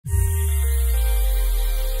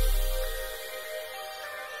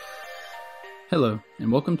Hello, and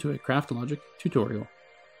welcome to a Craft Logic tutorial.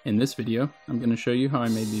 In this video, I'm going to show you how I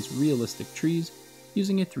made these realistic trees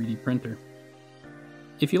using a 3D printer.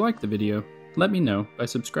 If you like the video, let me know by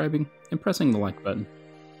subscribing and pressing the like button.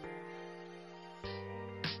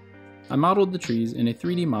 I modeled the trees in a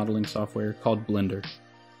 3D modeling software called Blender.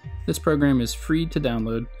 This program is free to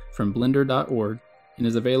download from blender.org and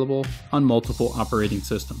is available on multiple operating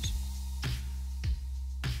systems.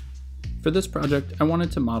 For this project, I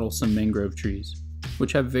wanted to model some mangrove trees,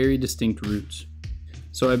 which have very distinct roots.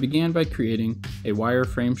 So I began by creating a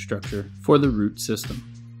wireframe structure for the root system.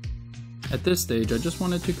 At this stage, I just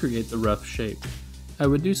wanted to create the rough shape. I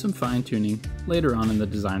would do some fine-tuning later on in the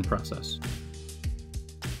design process.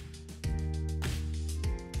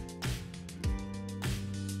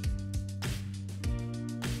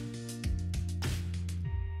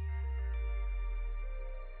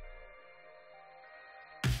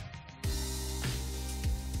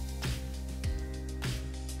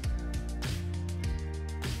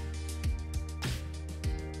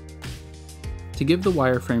 To give the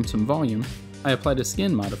wireframe some volume, I applied a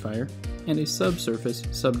skin modifier and a subsurface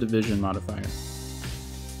subdivision modifier.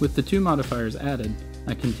 With the two modifiers added,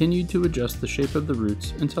 I continued to adjust the shape of the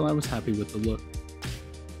roots until I was happy with the look.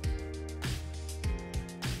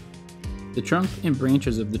 The trunk and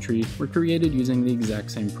branches of the tree were created using the exact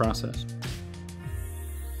same process.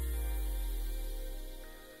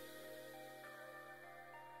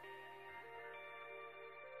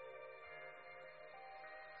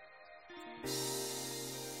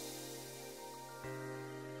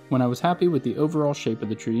 When I was happy with the overall shape of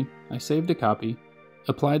the tree, I saved a copy,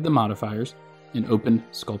 applied the modifiers, and opened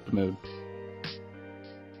Sculpt mode.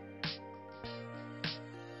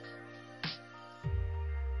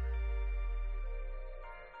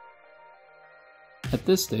 At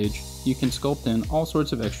this stage, you can sculpt in all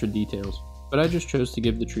sorts of extra details, but I just chose to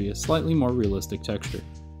give the tree a slightly more realistic texture.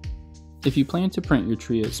 If you plan to print your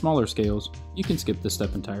tree at smaller scales, you can skip this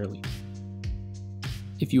step entirely.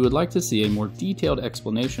 If you would like to see a more detailed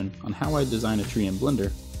explanation on how I design a tree in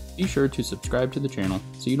Blender, be sure to subscribe to the channel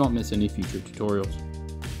so you don't miss any future tutorials.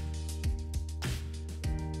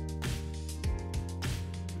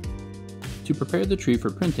 To prepare the tree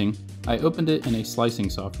for printing, I opened it in a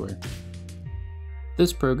slicing software.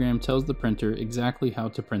 This program tells the printer exactly how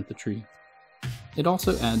to print the tree. It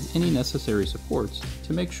also adds any necessary supports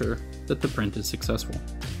to make sure that the print is successful.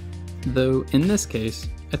 Though in this case,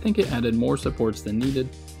 I think it added more supports than needed,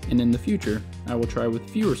 and in the future, I will try with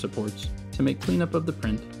fewer supports to make cleanup of the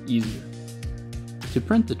print easier. To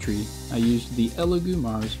print the tree, I used the Elegoo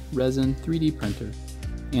Mars resin 3D printer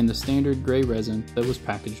and the standard gray resin that was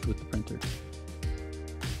packaged with the printer.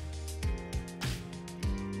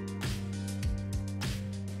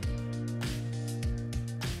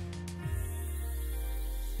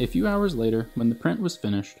 A few hours later, when the print was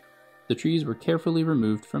finished, the trees were carefully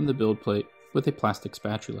removed from the build plate with a plastic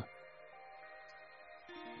spatula.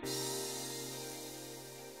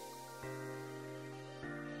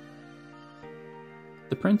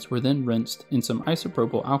 The prints were then rinsed in some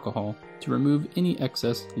isopropyl alcohol to remove any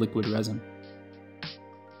excess liquid resin.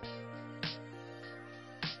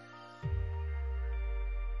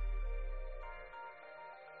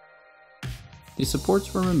 The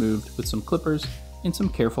supports were removed with some clippers and some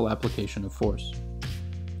careful application of force.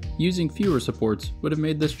 Using fewer supports would have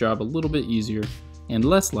made this job a little bit easier and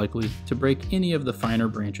less likely to break any of the finer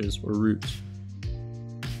branches or roots.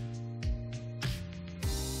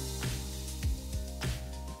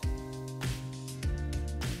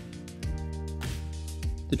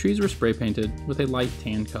 The trees were spray painted with a light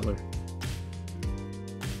tan color,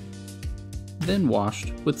 then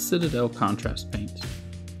washed with Citadel contrast paint.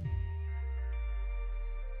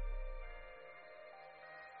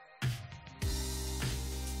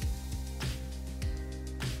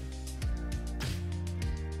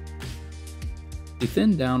 The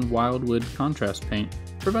thinned down wildwood contrast paint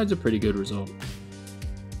provides a pretty good result.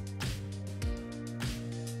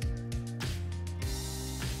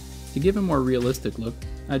 To give a more realistic look,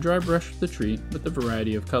 I dry brushed the tree with a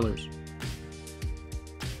variety of colors.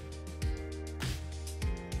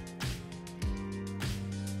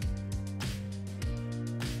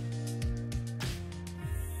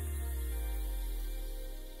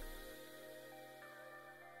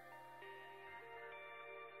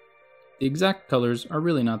 The exact colors are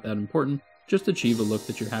really not that important, just achieve a look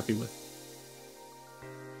that you're happy with.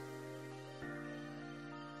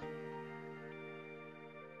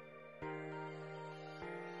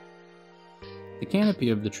 The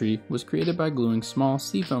canopy of the tree was created by gluing small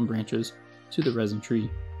seafoam branches to the resin tree.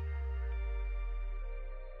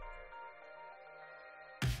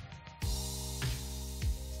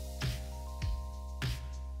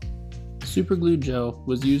 superglue gel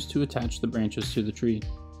was used to attach the branches to the tree.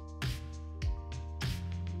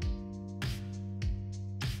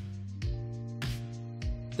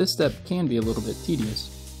 This step can be a little bit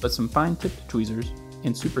tedious, but some fine-tipped tweezers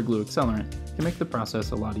and superglue accelerant can make the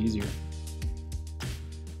process a lot easier.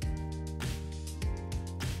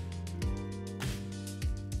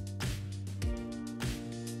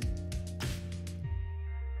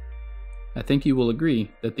 I think you will agree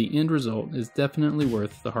that the end result is definitely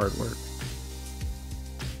worth the hard work.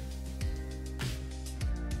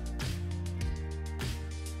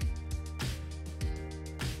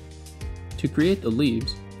 To create the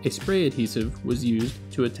leaves, a spray adhesive was used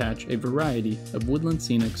to attach a variety of Woodland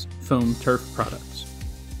Scenic's foam turf products.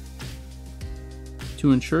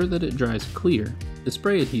 To ensure that it dries clear, the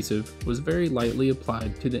spray adhesive was very lightly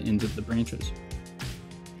applied to the ends of the branches.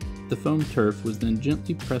 The foam turf was then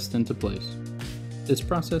gently pressed into place. This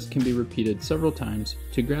process can be repeated several times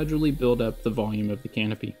to gradually build up the volume of the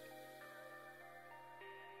canopy.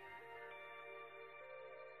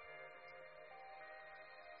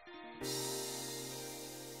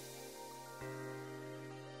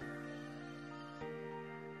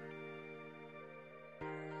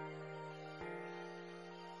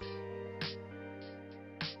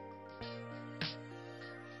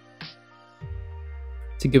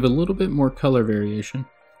 To give a little bit more color variation,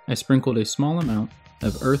 I sprinkled a small amount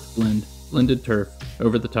of Earth Blend blended turf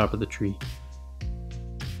over the top of the tree.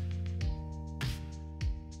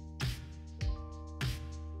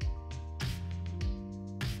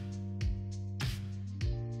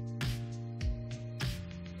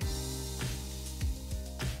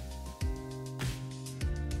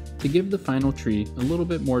 To give the final tree a little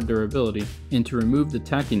bit more durability and to remove the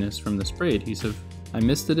tackiness from the spray adhesive, I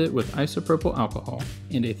misted it with isopropyl alcohol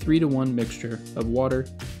and a 3-to-1 mixture of water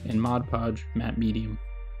and Mod Podge matte medium.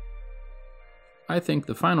 I think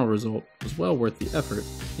the final result was well worth the effort,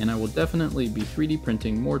 and I will definitely be 3D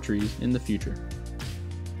printing more trees in the future.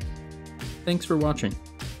 Thanks for watching,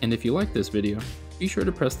 and if you like this video, be sure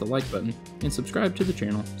to press the like button and subscribe to the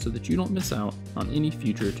channel so that you don't miss out on any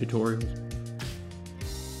future tutorials.